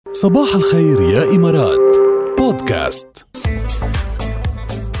صباح الخير يا إمارات بودكاست.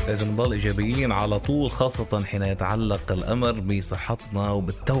 لازم نضل إيجابيين على طول، خاصة حين يتعلق الأمر بصحتنا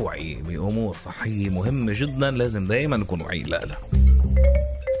وبالتوعية بأمور صحية مهمة جدا. لازم دائما نكون واعيين لها.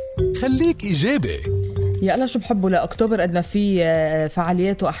 خليك إيجابي. يا الله شو بحبه لأكتوبر، قدنا في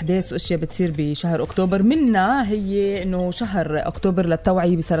فعاليات وأحداث وأشياء بتصير بشهر أكتوبر. منها هي إنه شهر أكتوبر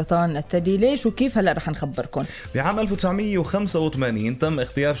للتوعية بسرطان الثدي. ليش وكيف؟ هلأ رح نخبركم. بعام 1985 تم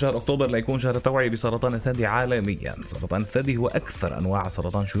اختيار شهر أكتوبر ليكون شهر التوعية بسرطان الثدي عالميا. سرطان الثدي هو أكثر أنواع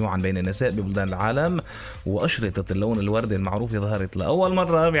السرطان شيوعا بين النساء ببلدان العالم، وأشرطة اللون الوردي المعروفة ظهرت لأول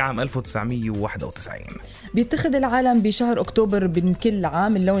مرة بعام 1991. بيتخذ العالم بشهر أكتوبر من كل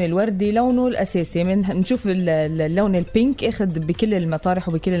عام اللون الوردي لونه الأساسي. نشوف اللون البينك اخذ بكل المطارح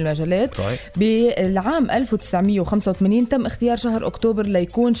وبكل المجالات. صحيح. بالعام 1985 تم اختيار شهر أكتوبر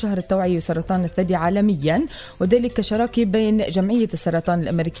ليكون شهر التوعية بسرطان الثدي عالميا، وذلك كشراكة بين جمعية السرطان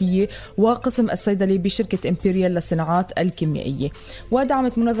الأمريكية وقسم الصيدلي بشركة إمبريال للصناعات الكيميائية.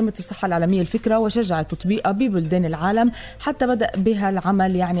 ودعمت منظمة الصحة العالمية الفكرة وشجعت تطبيقها ببلدان العالم، حتى بدأ بها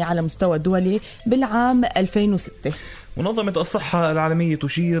العمل يعني على مستوى دولي بالعام 2006. منظمة الصحة العالمية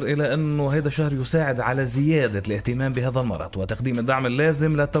تشير إلى أنه هذا الشهر يساعد على زيادة الاهتمام بهذا المرض وتقديم الدعم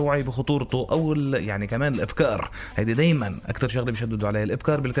اللازم للتوعية بخطورته، أو يعني كمان الإبكار. هذه دايما أكثر شغلة بيشددوا عليها،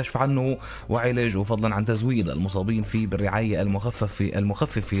 الإبكار بالكشف عنه وعلاجه، فضلا عن تزويد المصابين فيه بالرعاية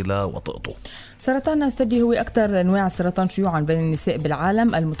المخففة لوطئته. سرطان الثدي هو أكثر أنواع السرطان شيوعا بين النساء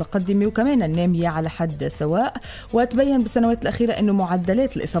بالعالم، المتقدمة وكمان النامية على حد سواء. وتبين بالسنوات الأخيرة أنه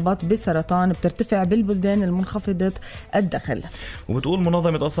معدلات الإصابات بالسرطان بترتفع بالبلدان المنخفضة الدخل. وبتقول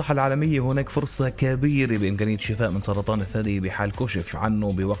منظمة الصحة العالمية هناك فرصة كبيرة بإمكانية الشفاء من سرطان الثدي بحال كشف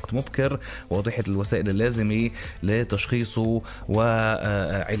عنه بوقت مبكر ووضحت الوسائل اللازمة لتشخيصه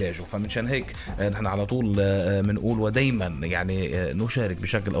وعلاجه. فمنشان هيك نحن على طول منقول ودايما يعني نشارك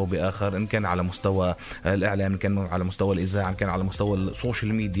بشكل أو بآخر، إن كان على مستوى الإعلام، إن كان على مستوى الإذاعة، إن كان على مستوى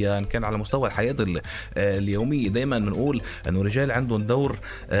السوشيال ميديا، إن كان على مستوى الحياة اليومية. دايما منقول أنه الرجال عندهم دور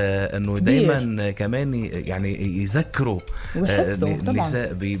أنه دايما كمان يعني يذكروا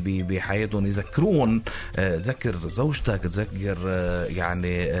النساء بحياتهم، يذكرون تذكر زوجتك، تذكر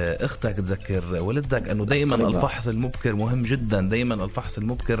يعني اختك، تذكر ولدك انه دائما الفحص المبكر مهم جدا. دائما الفحص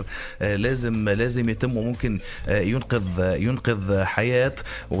المبكر لازم يتم، وممكن ينقذ حياة.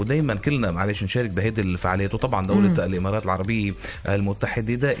 ودائما كلنا معلش نشارك بهذه الفعاليات. وطبعا دولة الإمارات العربية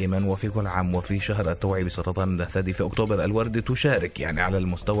المتحدة دائما وفي كل عام وفي شهر التوعية بسرطان الثدي في أكتوبر الوردي تشارك يعني على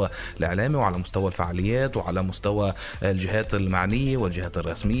المستوى الإعلامي وعلى مستوى الفعاليات وعلى مستوى الجهات المعنية والجهات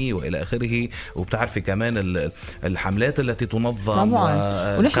الرسمية وإلى آخره. وبتعرفي كمان الحملات التي تنظم،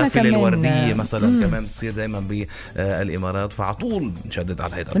 القافلة الوردية مثلا كمان بتصير دائما بالإمارات، فعطول نشدد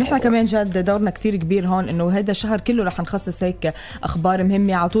على هذا. ونحن كمان جد دورنا كتير كبير هون، إنه هذا الشهر كله رح نخصص هيك أخبار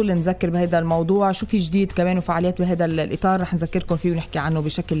مهمة عطول نذكر بهذا الموضوع. شو في جديد كمان وفعاليات بهذا الإطار رح نذكركم فيه ونحكي عنه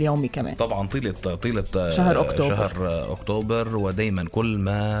بشكل يومي كمان. طبعا طيلة شهر أكتوبر ودايما كل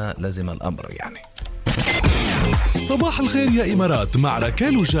ما لزم الأمر يعني. صباح الخير يا إمارات مع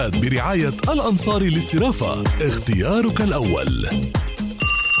ركال وجاد برعاية الأنصاري للصرافة، اختيارك الأول.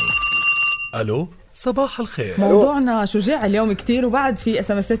 ألو صباح الخير. موضوعنا شجاع اليوم كتير، وبعد في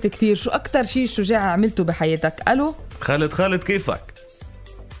اسمسات كتير. شو أكتر شيء شجاع عملته بحياتك؟ ألو خالد كيفك؟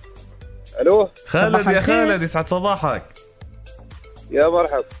 ألو خالد يا خالد، يسعد صباحك.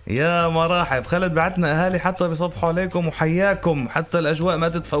 يا مرحب خالد. بعتنا أهالي حتى بيصبحوا عليكم وحياكم حتى الأجواء ما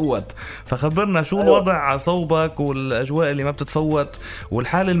تتفوت. فخبرنا شو الوضع صوبك والأجواء اللي ما بتتفوت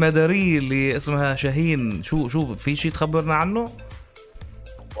والحالة المدارية اللي اسمها شاهين. شو في شيء تخبرنا عنه؟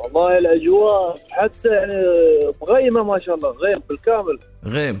 والله الأجواء حتى يعني مغيمة ما شاء الله، غيم بالكامل.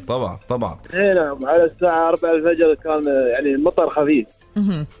 غيم طبعا. نعم، على الساعة 4 الفجر كان يعني المطر خفيف.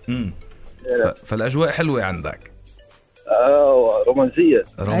 فالأجواء حلوة عندك. رومانسية.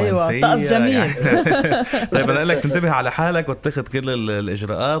 أيوة طقس جميل يعني. طيب أنا لك تنتبه على حالك وتتخذ كل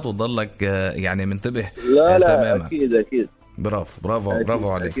الإجراءات وتضلك يعني منتبه. لا تماما. أكيد.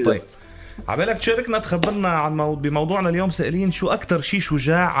 برافو عليك. أكيد. طيب عبالك تشاركنا تخبرنا عن بموضوعنا اليوم. سائلين شو أكتر شيء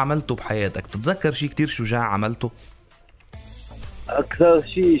شجاع عملته بحياتك؟ تتذكر شيء كتير شجاع عملته؟ أكثر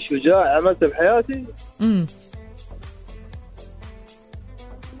شيء شجاع عملته بحياتي؟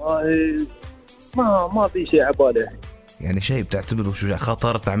 ما في شيء عبالي. يعني شيء بتعتبره شجاع؟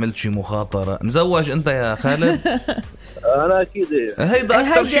 خطرت، عملت شيء مخاطرة؟ مزوج أنت يا خالد؟ أنا أكيد. هيدا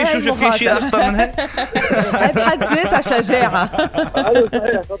أكتر شيء شجاع. في شيء أكتر من هيك؟ هاي بحد ذاتها شجاعة. أيوة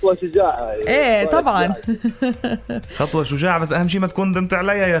صحيح، خطوة شجاعة. إيه طبعا خطوة شجاعة، بس أهم شيء ما تكون ندمت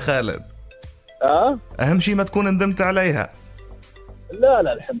عليها يا خالد. أهم شيء ما تكون ندمت عليها.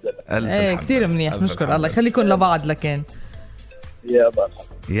 لا الحمد لله. إيه كتير منيح، نشكر الله. خليكن لبعض لكن يا مرحبا.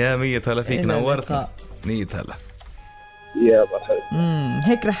 يا 100 هلا فيك، نورتنا. 100 هلا. يا مرحبا.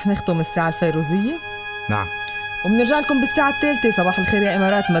 هيك رح نختم الساعة الفيروزية. نعم، وبنرجع لكم بالساعة الثالثة. صباح الخير يا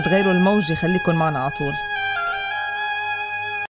إمارات، ما تغيروا الموجة، خليكم معنا على طول.